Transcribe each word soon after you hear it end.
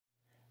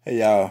Hey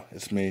y'all,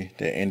 it's me,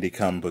 the indie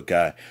comic book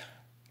guy.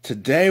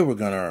 Today we're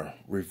gonna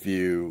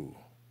review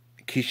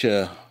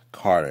Keisha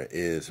Carter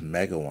is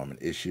Mega Woman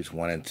issues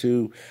 1 and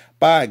 2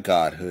 by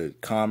Godhood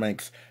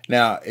Comics.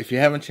 Now, if you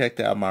haven't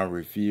checked out my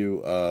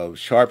review of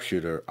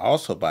Sharpshooter,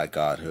 also by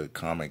Godhood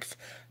Comics,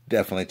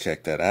 definitely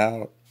check that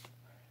out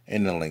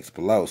in the links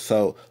below.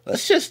 So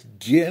let's just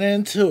get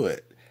into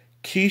it.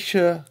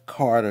 Keisha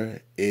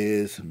Carter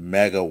is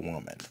Mega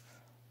Woman.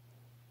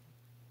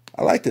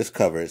 I like this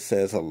cover. It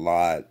says a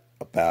lot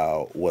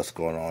about what's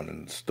going on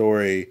in the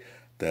story.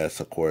 That's,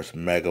 of course,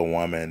 Mega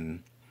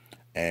Woman.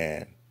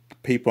 And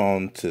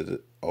people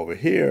over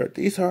here,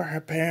 these are her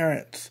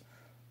parents.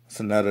 It's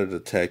another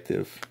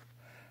detective.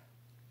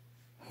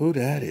 Who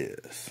that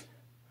is?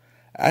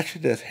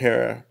 Actually, that's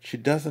Heru. She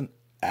doesn't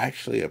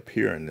actually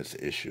appear in this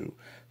issue.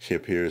 She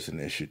appears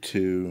in issue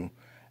 2.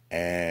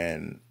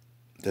 And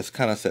this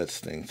kind of sets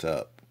things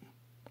up.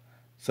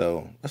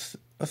 So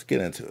let's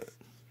get into it.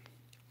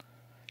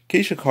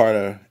 Keisha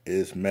Carter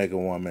is Mega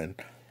Woman.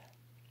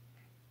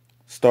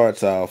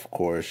 Starts off, of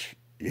course,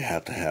 you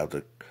have to have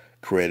the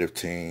creative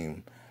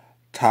team.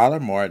 Tyler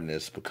Martin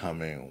is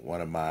becoming one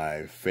of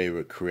my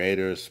favorite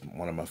creators,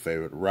 one of my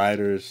favorite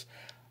writers.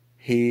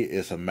 He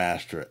is a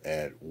master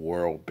at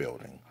world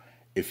building.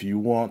 If you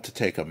want to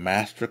take a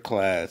master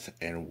class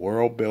in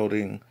world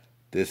building,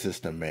 this is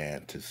the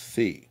man to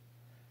see.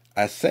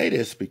 I say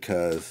this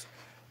because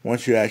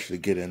once you actually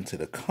get into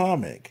the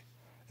comic,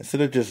 instead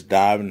of just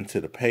diving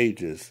into the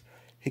pages,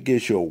 he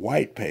gives you a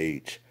white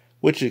page,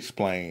 which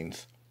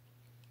explains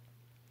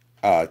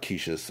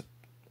Keisha's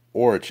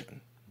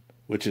origin,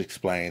 which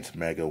explains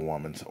Mega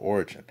Woman's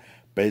origin.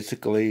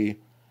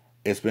 Basically,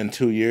 it's been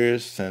 2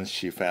 years since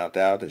she found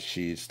out that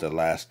she's the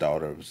last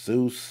daughter of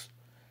Zeus.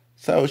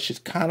 So she's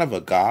kind of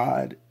a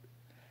god.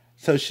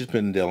 So she's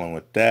been dealing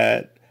with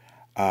that.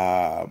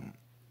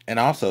 And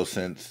also,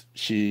 since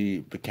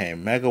she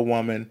became Mega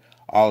Woman,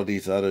 all of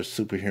these other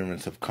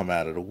superhumans have come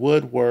out of the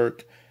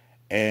woodwork.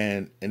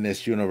 And in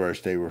this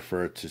universe, they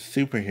refer to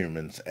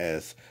superhumans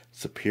as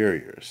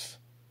superiors.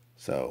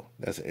 So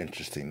that's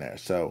interesting there.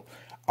 So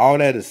all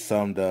that is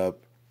summed up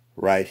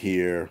right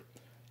here.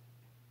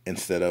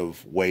 Instead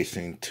of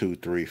wasting 2,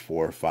 3,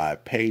 4,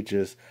 5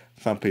 pages,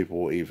 some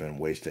people will even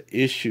waste an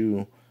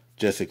issue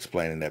just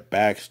explaining that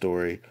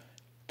backstory.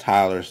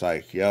 Tyler's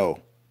like, yo,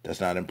 that's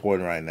not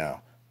important right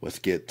now. Let's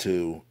get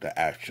to the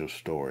actual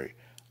story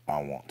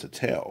I want to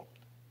tell.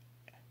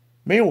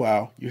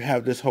 Meanwhile, you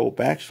have this whole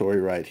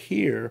backstory right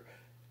here,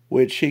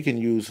 which he can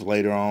use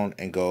later on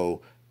and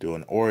go do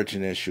an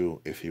origin issue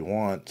if he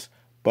wants,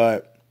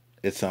 but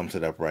it sums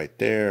it up right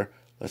there.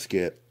 Let's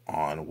get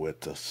on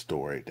with the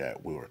story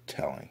that we were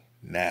telling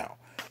now.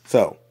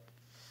 So,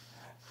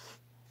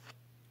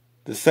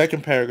 the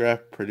second paragraph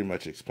pretty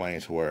much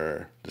explains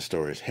where the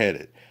story is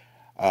headed.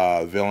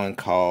 A villain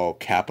called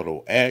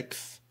Capital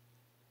X.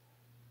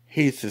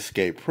 He's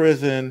escaped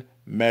prison.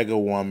 Mega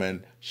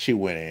Woman, she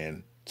went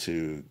in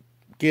to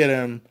get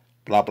him,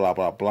 blah, blah,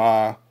 blah,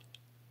 blah.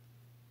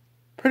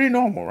 Pretty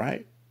normal,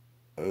 right?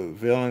 A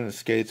villain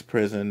escapes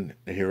prison,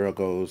 the hero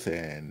goes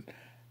and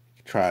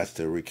tries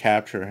to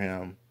recapture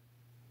him.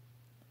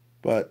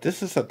 But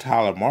this is a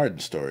Tyler Martin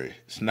story.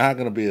 It's not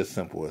going to be as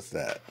simple as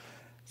that.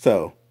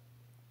 So,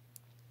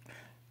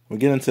 we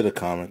get into the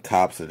comic.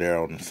 Cops are there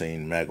on the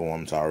scene. Mega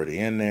Woman's already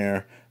in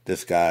there.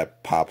 This guy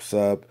pops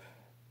up.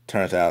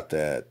 Turns out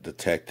that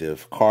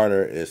Detective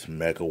Carter is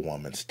Mega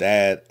Woman's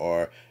dad,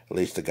 or at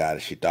least the guy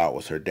that she thought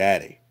was her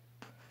daddy.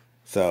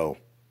 So,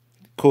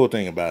 cool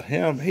thing about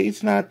him,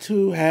 he's not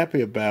too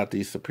happy about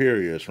these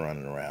superiors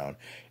running around,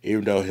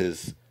 even though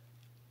his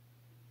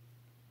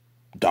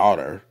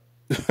daughter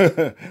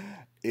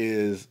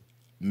is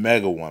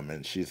Mega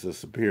Woman. She's a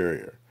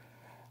superior.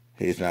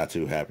 He's not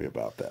too happy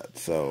about that.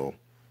 So,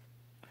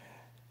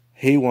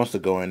 he wants to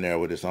go in there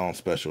with his own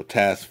special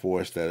task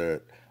force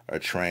that are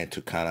trained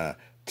to kind of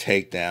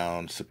take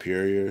down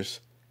superiors,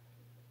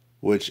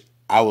 which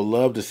I would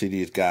love to see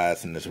these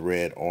guys in this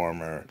red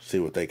armor, see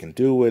what they can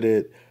do with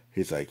it.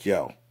 He's like,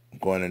 yo, I'm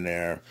going in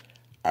there.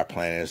 Our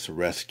plan is to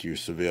rescue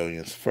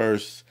civilians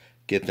first,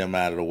 get them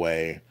out of the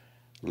way,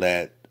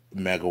 let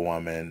Mega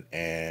Woman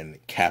and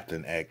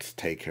Captain X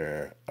take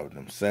care of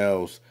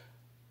themselves.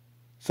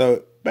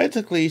 So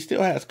basically, he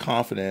still has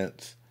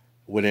confidence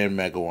within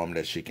Mega Woman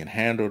that she can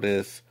handle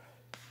this.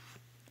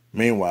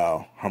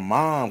 Meanwhile, her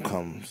mom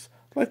comes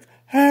like,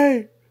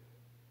 hey,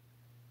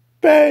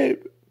 babe,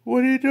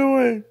 what are you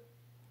doing?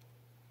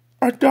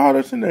 Our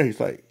daughter's in there. He's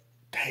like,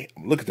 damn,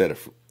 look at that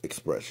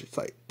expression. It's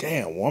like,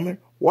 damn, woman,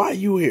 why are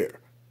you here?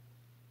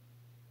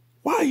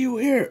 Why are you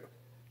here?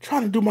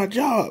 Trying to do my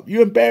job.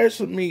 You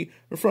embarrassing me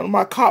in front of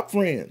my cop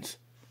friends.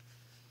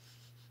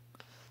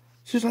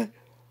 She's like,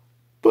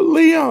 but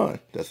Leon,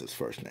 that's his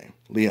first name,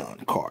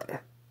 Leon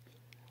Carter.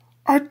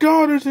 Our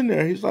daughter's in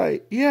there. He's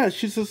like, yeah,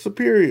 she's a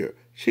superior.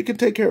 She can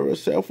take care of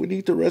herself. We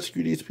need to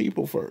rescue these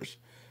people first.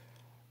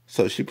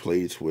 So she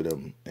pleads with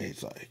him, and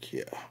he's like,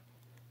 yeah,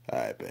 all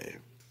right, babe.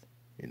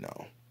 You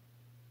know,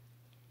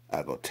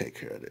 I'll go take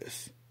care of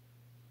this.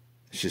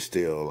 She's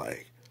still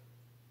like,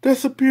 that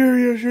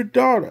superior is your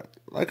daughter.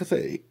 like I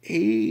said,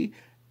 he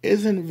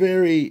isn't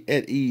very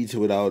at ease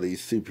with all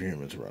these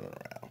superhumans running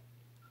around.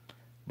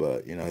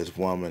 But, his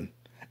woman.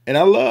 And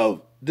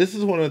this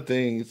is one of the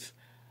things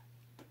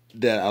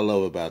that I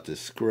love about this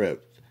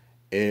script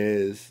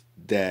is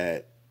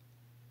that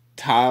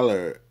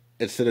Tyler,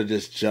 instead of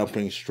just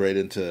jumping straight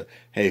into,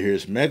 hey,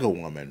 here's Mega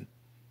Woman,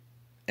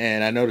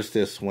 and I noticed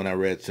this when I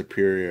read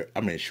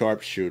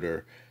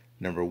Sharpshooter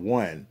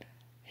 #1,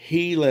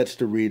 he lets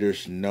the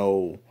readers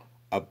know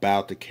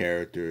about the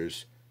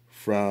characters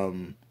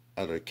from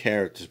other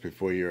characters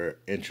before you're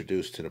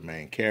introduced to the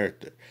main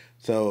character.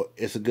 So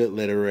it's a good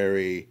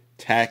literary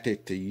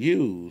tactic to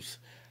use.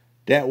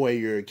 That way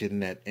you're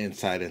getting that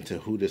insight into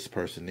who this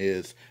person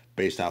is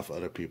based off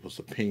other people's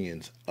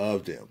opinions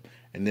of them.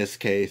 In this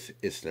case,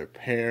 it's their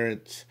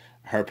parents,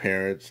 her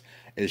parents.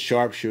 In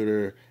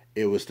Sharpshooter,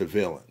 it was the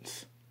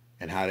villains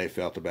and how they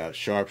felt about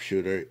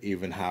Sharpshooter,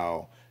 even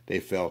how they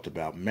felt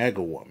about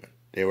Mega Woman.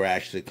 They were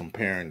actually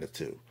comparing the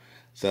two.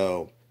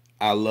 So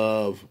I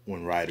love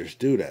when writers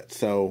do that.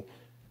 So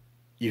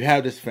you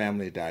have this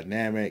family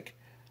dynamic.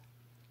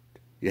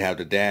 You have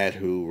the dad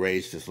who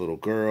raised this little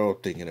girl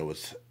thinking it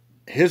was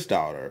his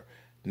daughter.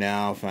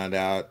 Now find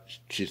out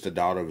she's the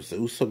daughter of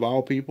Zeus of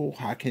all people.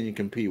 How can you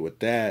compete with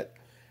that?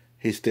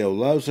 He still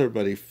loves her,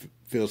 but he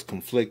feels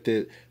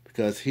conflicted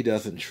because he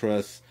doesn't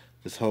trust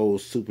this whole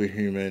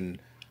superhuman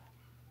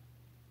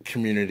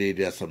community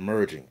that's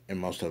emerging, and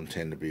most of them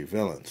tend to be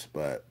villains.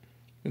 But,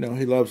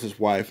 he loves his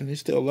wife, and he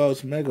still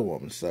loves Mega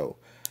Woman, so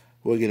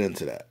we'll get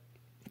into that.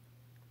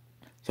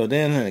 So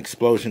then an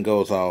explosion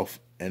goes off,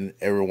 and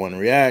everyone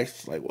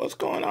reacts, like, what's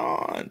going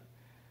on?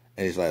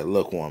 And he's like,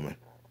 look, woman,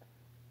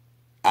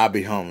 I'll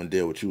be home and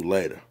deal with you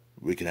later.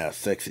 We can have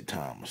sexy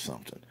time or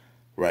something.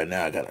 Right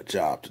now, I got a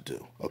job to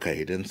do. Okay,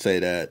 he didn't say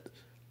that,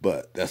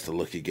 but that's the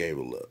look he gave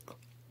her look.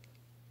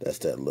 That's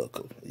that look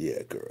of,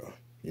 yeah, girl,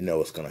 you know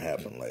what's going to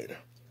happen later.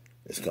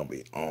 It's going to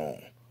be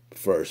on. But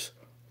first,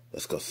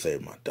 let's go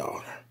save my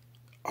daughter.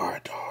 Our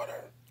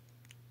daughter.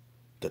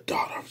 The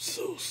daughter of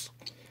Zeus.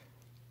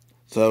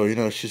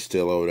 So, she's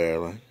still over there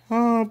like,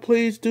 oh,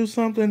 please do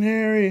something,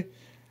 Harry.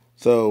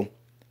 So,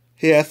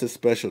 he has this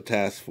special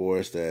task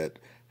force that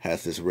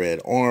has this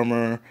red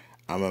armor.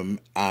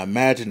 I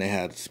imagine they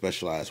had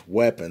specialized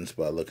weapons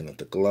by looking at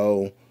the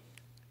glow.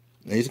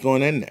 And he's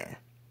going in there.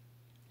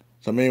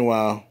 So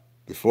meanwhile,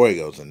 before he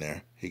goes in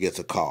there, he gets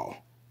a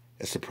call.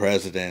 It's the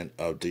President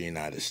of the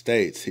United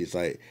States. He's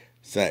like,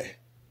 say,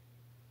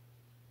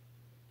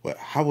 well,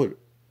 how would...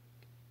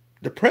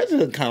 The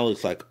President kind of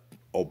looks like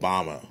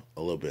Obama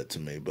a little bit to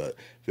me, but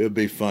it would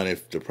be fun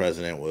if the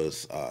President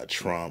was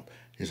Trump.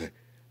 He's like,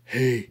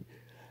 hey,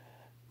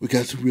 we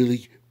got some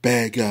really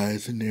bad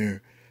guys in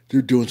there.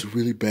 They're doing some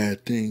really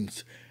bad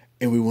things,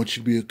 and we want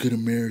you to be a good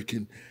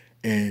American,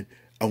 and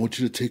I want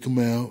you to take them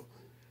out.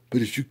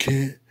 But if you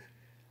can't,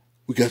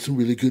 we got some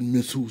really good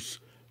missiles.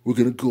 We're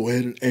going to go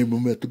ahead and aim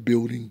them at the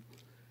building,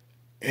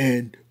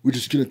 and we're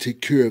just going to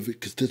take care of it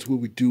because that's what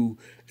we do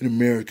in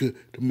America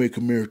to make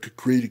America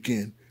great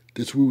again.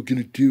 That's what we're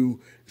going to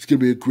do. It's going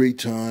to be a great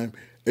time.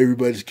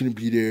 Everybody's going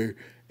to be there,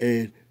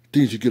 and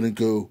things are going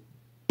to go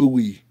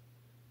booey.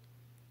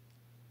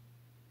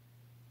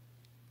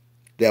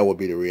 That would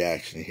be the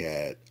reaction he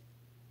had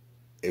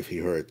if he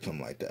heard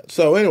something like that.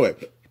 So anyway,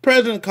 the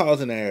president calls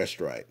an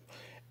airstrike.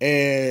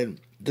 And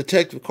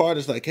Detective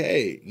Carter's like,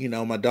 hey,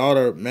 my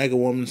daughter, Mega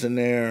Woman's in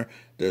there.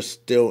 There's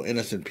still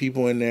innocent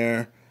people in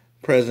there.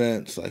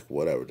 President's like,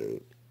 whatever,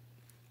 dude.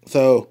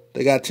 So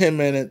they got 10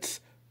 minutes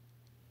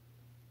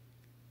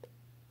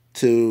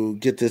to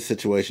get this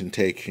situation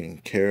taken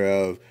care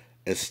of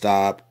and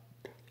stop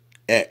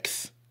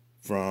X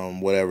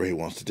from whatever he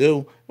wants to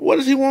do. What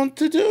does he want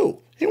to do?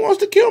 He wants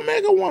to kill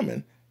Mega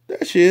Woman.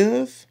 There she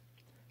is.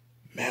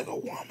 Mega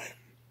Woman.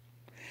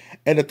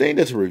 And the thing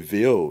that's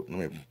revealed,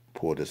 let me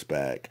pull this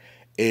back,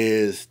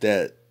 is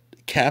that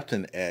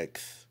Captain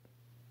X,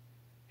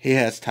 he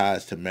has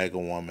ties to Mega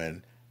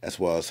Woman as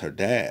well as her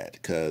dad,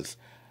 because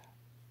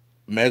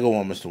Mega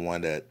Woman's the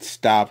one that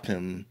stopped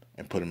him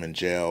and put him in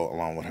jail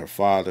along with her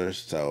father,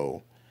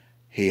 so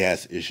he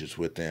has issues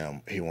with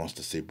them. He wants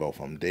to see both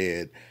of them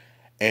dead.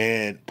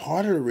 And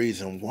part of the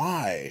reason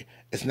why,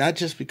 it's not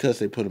just because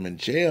they put him in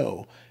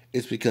jail,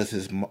 it's because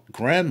his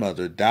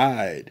grandmother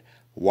died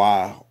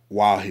while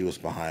he was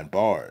behind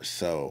bars.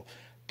 So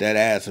that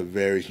adds a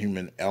very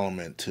human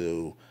element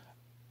to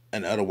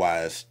an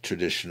otherwise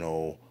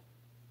traditional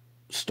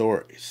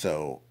story.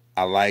 So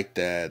I like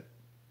that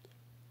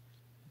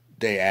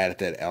they added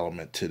that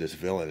element to this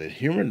villain. It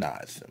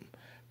humanized him,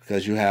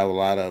 because you have a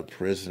lot of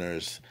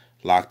prisoners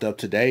locked up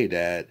today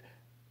that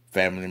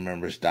family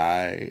members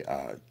die,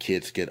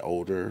 kids get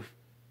older,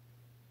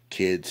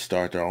 kids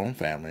start their own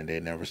family, and they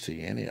never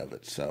see any of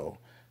it. So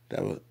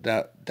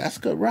that's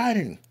good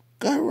writing.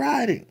 Good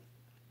writing.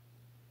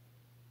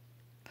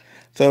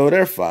 So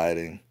they're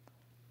fighting.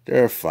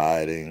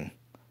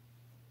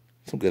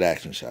 Some good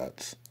action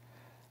shots.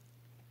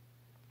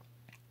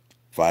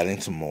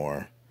 Fighting some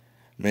more.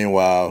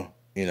 Meanwhile,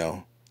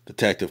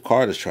 Detective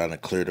Carter's trying to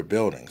clear the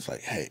building. It's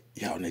like, hey,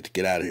 y'all need to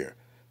get out of here.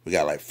 We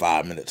got like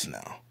 5 minutes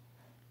now.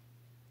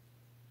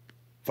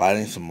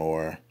 fighting some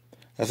more.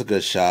 That's a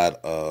good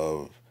shot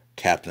of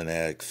Captain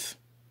X.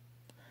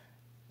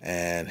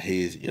 And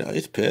he's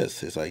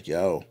pissed. He's like,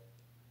 yo,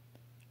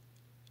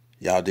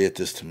 y'all did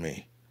this to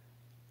me.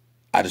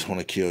 I just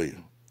want to kill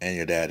you and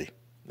your daddy.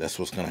 That's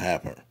what's going to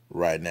happen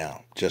right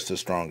now. Just as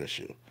strong as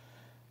you.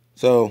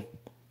 So,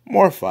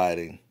 more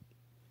fighting.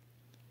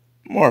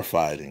 More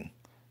fighting.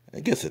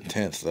 It gets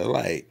intense. They're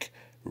like,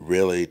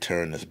 really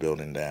turn this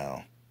building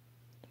down.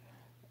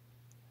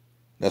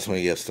 That's when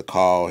he gets the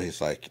call. He's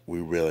like, we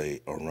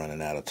really are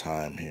running out of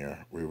time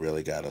here. We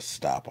really got to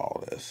stop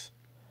all this.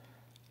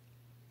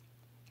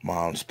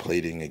 Mom's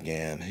pleading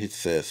again. He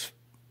says,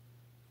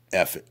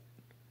 F it.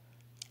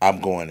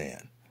 I'm going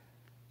in.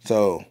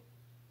 So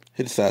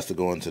he decides to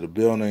go into the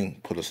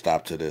building, put a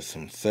stop to this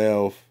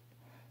himself.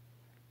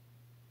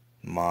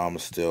 Mom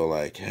is still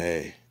like,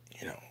 hey,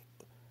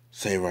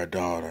 save our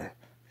daughter.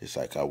 He's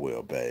like, I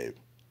will, babe.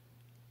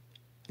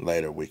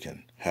 Later we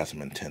can have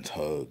some intense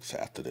hugs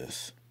after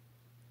this.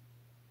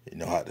 You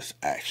know how this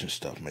action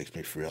stuff makes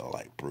me feel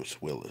like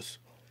Bruce Willis.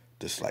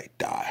 Just like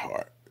Die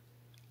Hard.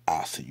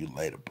 I'll see you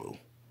later, boo.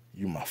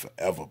 You my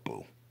forever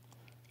boo.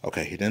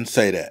 Okay, he didn't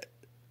say that,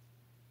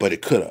 but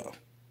it could have.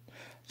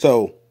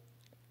 So,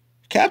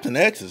 Captain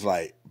X is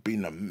like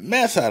beating the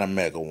mess out of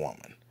Mega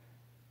Woman.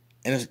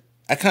 And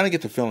I kind of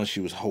get the feeling she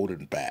was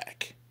holding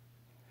back.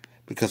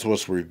 Because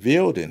what's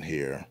revealed in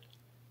here,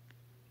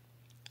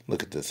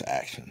 look at this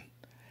action,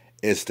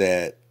 is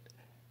that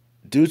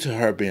due to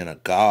her being a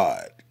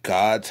god,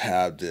 gods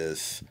have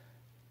this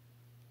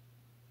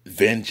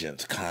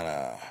vengeance kind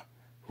of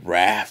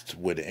wrath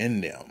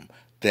within them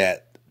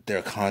that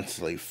they're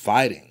constantly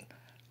fighting.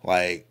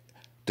 Like,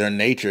 their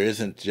nature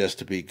isn't just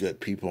to be good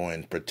people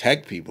and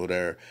protect people.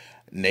 Their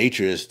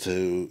nature is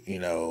to,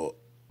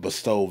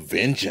 bestow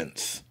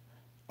vengeance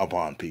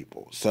upon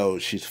people. So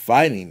she's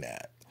fighting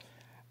that.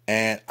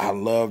 And I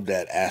love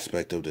that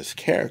aspect of this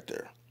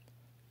character.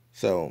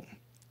 So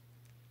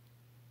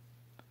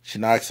she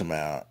knocks him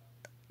out.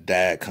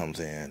 Dad comes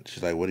in.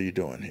 She's like, what are you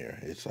doing here?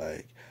 It's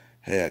like,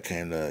 hey, I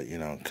came to,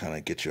 kind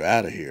of get you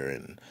out of here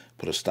and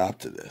put a stop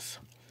to this.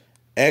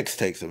 X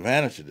takes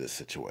advantage of this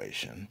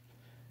situation.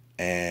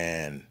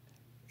 And,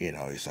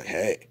 he's like,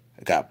 hey,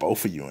 I got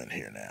both of you in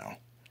here now.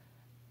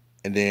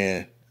 And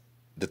then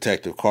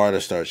Detective Carter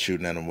starts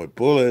shooting at him with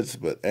bullets.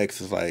 But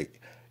X is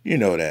like,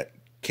 that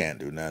can't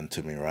do nothing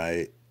to me,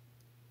 right?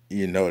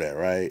 You know that,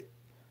 right?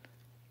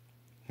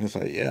 He's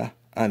like, yeah,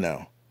 I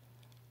know.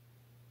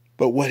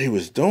 But what he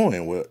was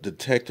doing, what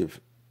Detective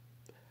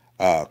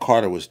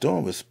Carter was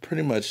doing, was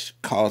pretty much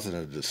causing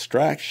a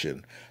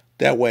distraction.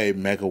 That way,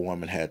 Mega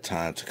Woman had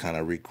time to kind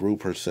of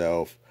regroup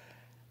herself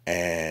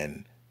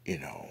and,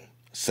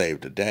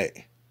 save the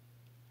day.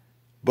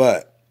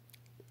 But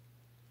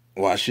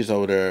while she's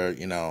over there,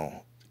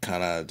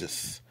 kind of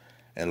just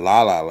in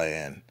La La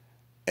Land,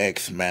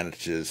 X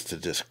manages to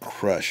just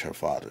crush her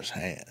father's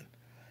hand.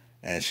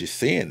 And she's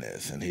seeing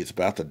this, and he's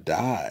about to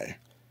die.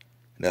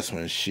 And that's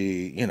when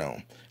she,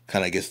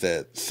 kind of gets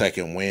that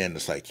second wind.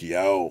 It's like,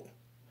 yo,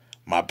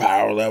 my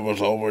power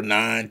level's over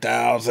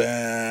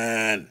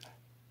 9,000.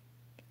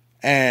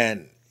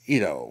 And,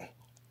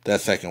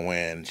 that second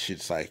wind,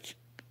 she's like,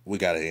 we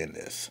got to end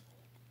this.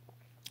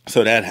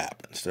 So that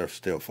happens. They're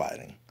still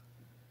fighting.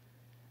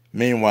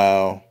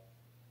 Meanwhile,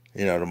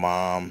 the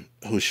mom,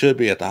 who should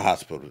be at the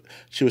hospital,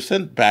 she was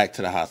sent back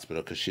to the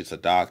hospital because she's a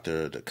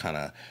doctor to kind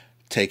of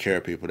take care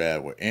of people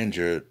that were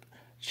injured.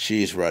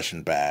 She's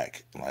rushing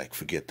back, like,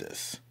 forget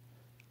this.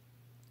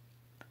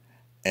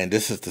 And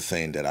this is the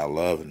scene that I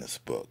love in this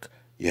book.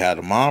 You have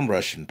the mom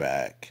rushing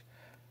back.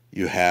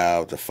 You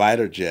have the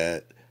fighter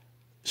jet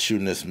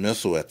shooting this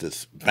missile at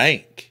this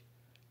bank.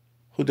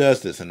 Who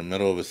does this in the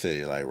middle of a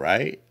city? Like,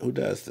 right? Who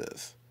does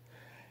this?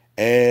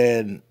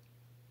 And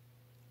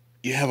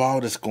you have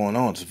all this going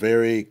on. It's a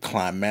very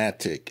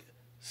climactic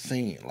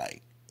scene.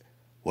 Like,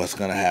 what's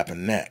going to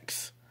happen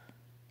next?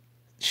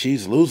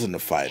 She's losing the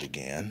fight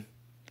again.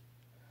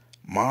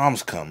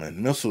 Mom's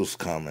coming. Missiles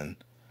coming.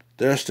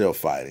 They're still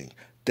fighting.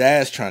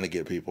 Dad's trying to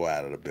get people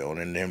out of the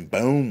building. And then,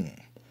 boom.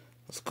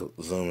 Let's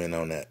zoom in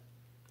on that.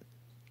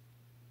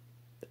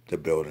 The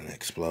building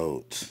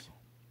explodes.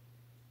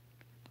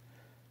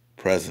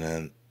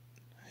 President,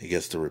 he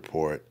gets the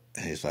report.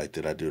 And he's like,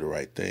 did I do the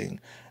right thing?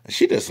 And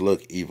she just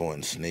looked evil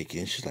and sneaky.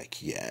 And she's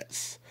like,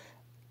 yes.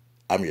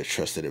 I'm your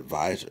trusted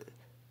advisor.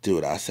 Do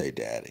what I say,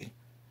 Daddy.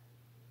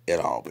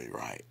 It'll all be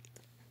right.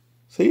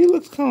 So he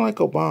looks kind of like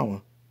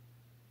Obama.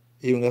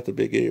 He even got the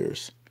big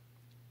ears.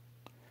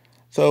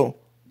 So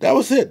that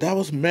was it. That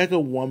was Mega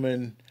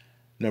Woman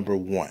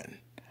 #1.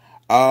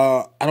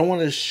 I don't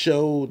want to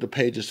show the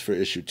pages for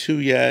issue 2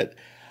 yet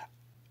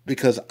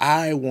because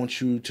I want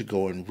you to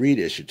go and read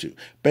issue 2.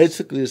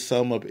 Basically, to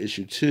sum up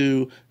issue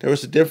 2, there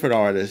was a different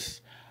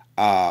artist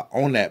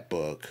on that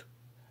book.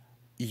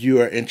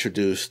 You are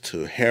introduced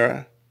to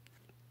Heru.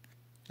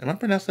 Am I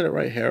pronouncing it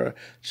right? Heru.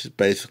 She's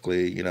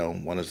basically,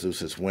 one of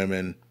Zeus's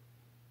women.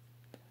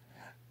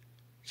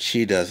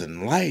 She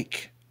doesn't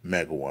like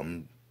Mega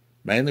Woman,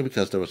 mainly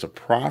because there was a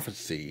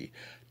prophecy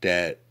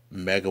that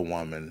Mega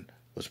Woman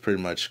was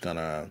pretty much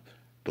gonna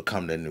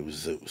become the new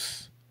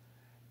Zeus.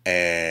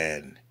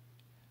 And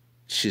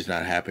she's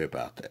not happy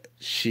about that.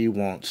 She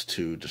wants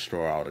to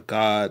destroy all the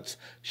gods.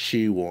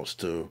 She wants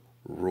to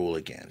rule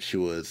again. She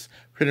was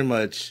pretty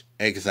much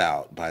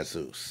exiled by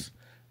Zeus.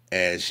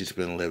 And she's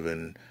been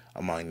living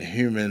among the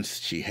humans.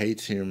 She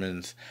hates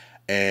humans.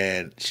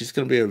 And she's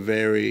going to be a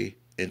very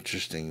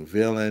interesting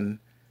villain.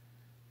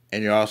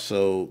 And you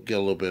also get a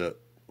little bit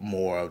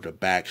more of the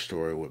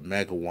backstory with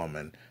Mega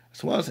Woman,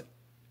 as well as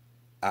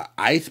an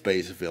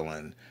ice-based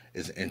villain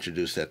is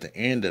introduced at the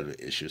end of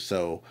the issue.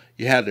 So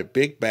you have the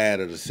big bad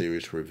of the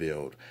series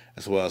revealed,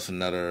 as well as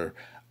another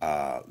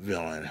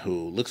villain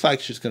who looks like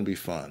she's going to be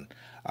fun.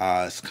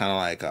 It's kind of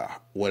like a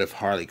what if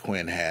Harley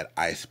Quinn had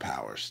ice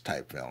powers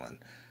type villain.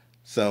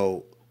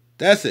 So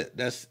that's it.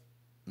 That's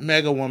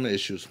Mega Woman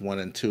issues 1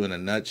 and 2 in a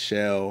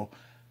nutshell.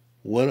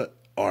 What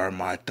are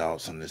my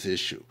thoughts on this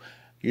issue?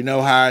 You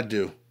know how I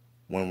do.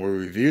 When we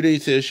review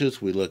these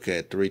issues, we look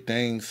at 3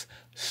 things: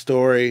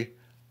 story,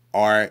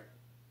 art,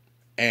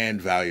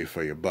 and value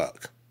for your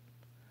buck.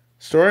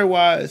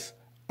 Story-wise,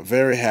 I'm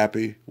very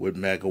happy with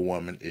Mega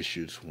Woman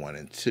issues 1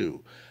 and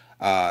 2.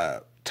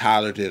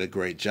 Tyler did a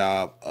great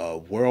job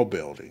of world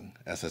building,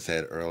 as I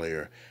said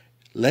earlier,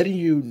 letting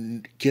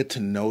you get to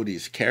know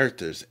these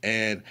characters.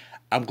 And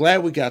I'm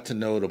glad we got to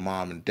know the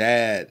mom and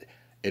dad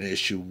in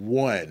issue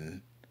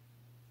 1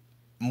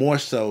 more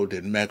so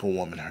than Mega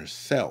Woman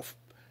herself.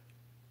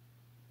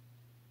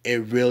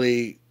 It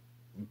really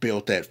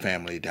built that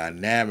family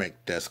dynamic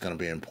that's going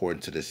to be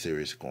important to this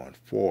series going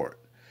forward.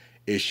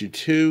 Issue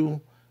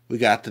 2, we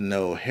got to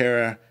know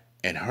Heru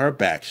and her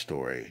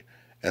backstory,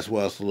 as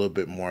well as a little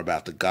bit more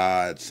about the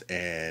gods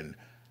and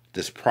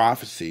this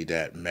prophecy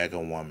that Mega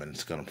Woman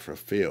is going to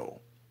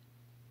fulfill.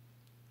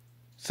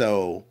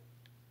 So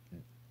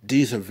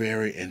these are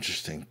very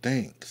interesting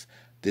things.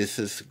 This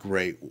is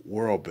great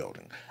world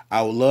building.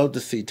 I would love to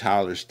see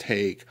Tyler's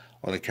take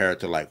on a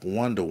character like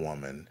Wonder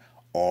Woman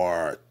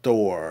or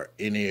Thor,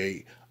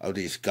 any of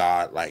these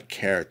god-like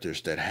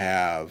characters that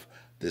have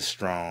this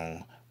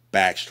strong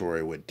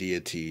backstory with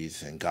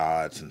deities and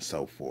gods and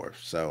so forth.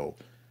 So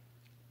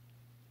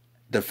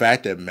the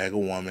fact that Mega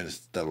Woman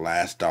is the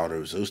last daughter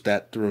of Zeus,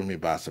 that threw me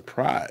by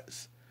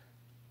surprise.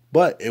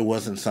 But it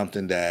wasn't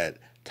something that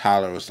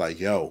Tyler was like,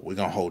 yo, we're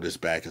going to hold this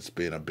back as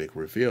being a big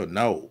reveal.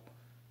 No.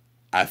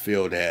 I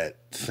feel that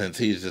since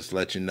he's just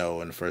let you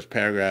know in the first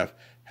paragraph,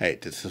 hey,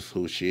 this is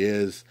who she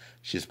is.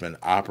 She's been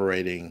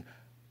operating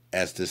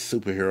as this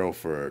superhero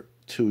for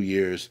 2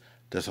 years.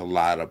 There's a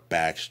lot of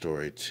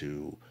backstory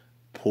to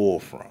pull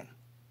from.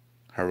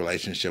 Her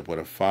relationship with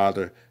her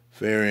father,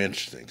 very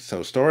interesting.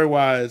 So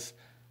story-wise,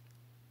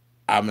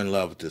 I'm in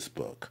love with this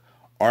book.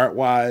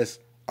 Art-wise,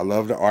 I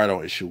love the art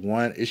on issue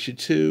 1. Issue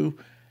 2,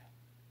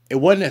 it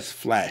wasn't as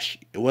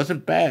flashy. It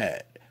wasn't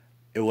bad.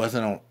 It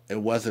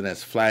wasn't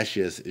as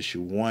flashy as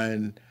issue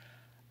 1.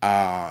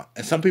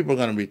 And some people are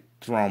going to be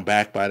thrown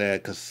back by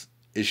that because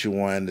issue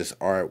 1, this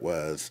art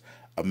was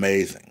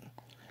amazing.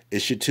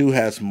 Issue 2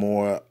 has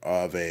more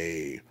of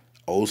a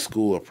old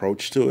school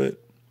approach to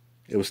it.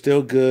 It was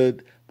still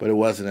good, but it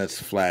wasn't as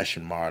flash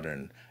and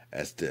modern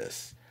as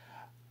this.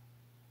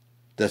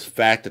 The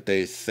fact that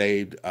they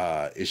saved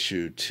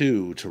issue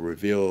 2 to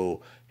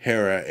reveal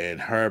Heru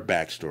and her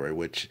backstory,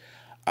 which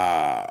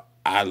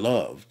I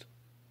loved,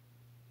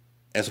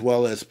 as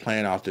well as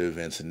playing off the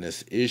events in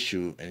this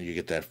issue, and you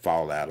get that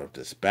fallout of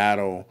this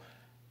battle,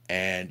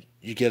 and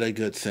you get a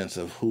good sense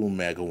of who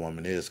Mega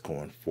Woman is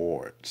going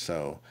forward.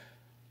 So,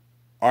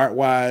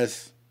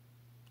 art-wise,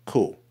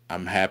 cool.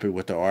 I'm happy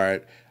with the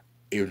art,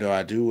 even though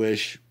I do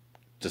wish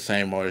the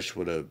same artist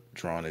would have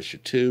drawn issue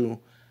 2.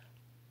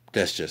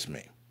 That's just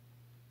me.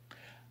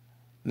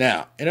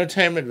 Now,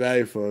 entertainment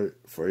value for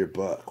your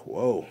buck.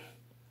 Whoa.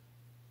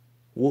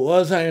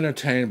 Was I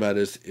entertained by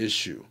this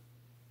issue?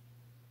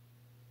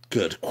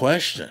 Good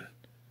question.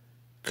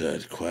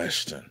 Good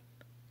question.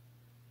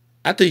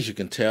 I think you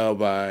can tell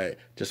by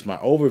just my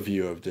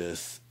overview of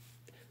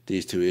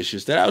these 2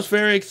 issues that I was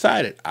very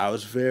excited. I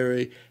was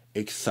very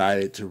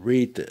excited to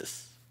read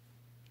this.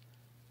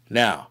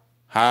 Now,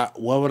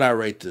 what would I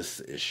rate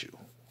this issue?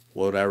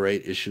 What would I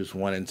rate issues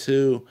 1 and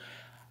 2?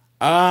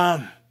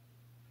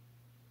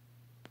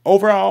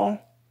 Overall,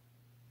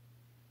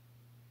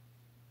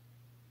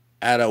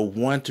 out of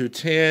 1 through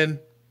 10,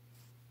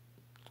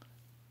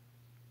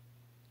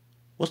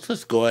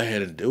 let's go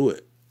ahead and do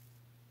it.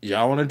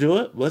 Y'all want to do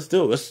it? Let's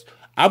do it.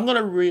 I'm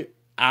gonna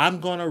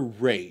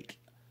rate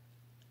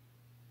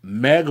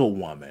Mega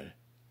Woman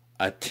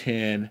a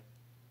 10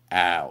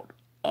 out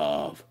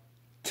of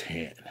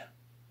 10.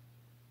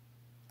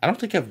 I don't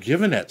think I've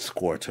given that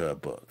score to a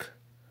book.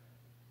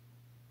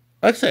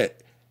 Like I said,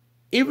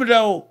 even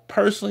though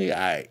personally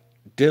I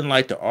didn't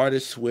like the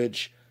artist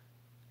switch,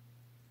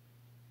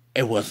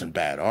 it wasn't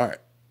bad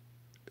art.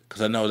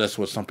 Because I know that's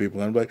what some people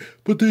are going to be like,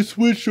 but they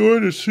switched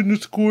artists, shouldn't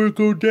the score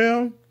go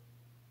down?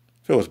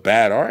 If it was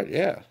bad art,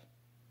 yeah.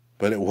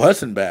 But it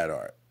wasn't bad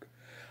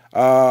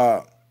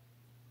art.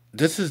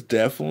 This is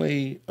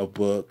definitely a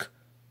book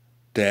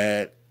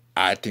that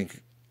I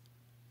think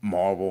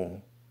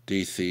Marvel,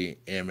 DC,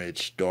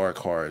 Image, Dark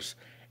Horse,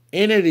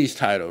 any of these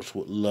titles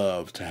would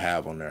love to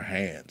have on their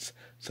hands.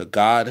 So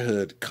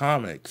Godhood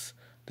Comics,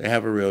 they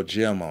have a real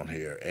gem on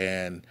here.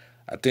 And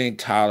I think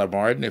Tyler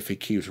Martin, if he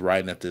keeps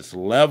writing at this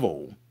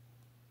level,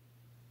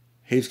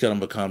 he's going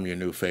to become your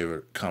new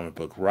favorite comic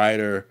book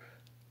writer.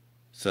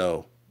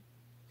 So,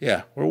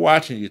 yeah, we're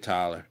watching you,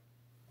 Tyler.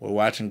 We're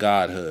watching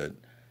Godhood.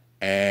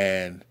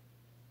 And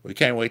we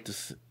can't wait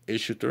to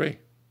issue 3.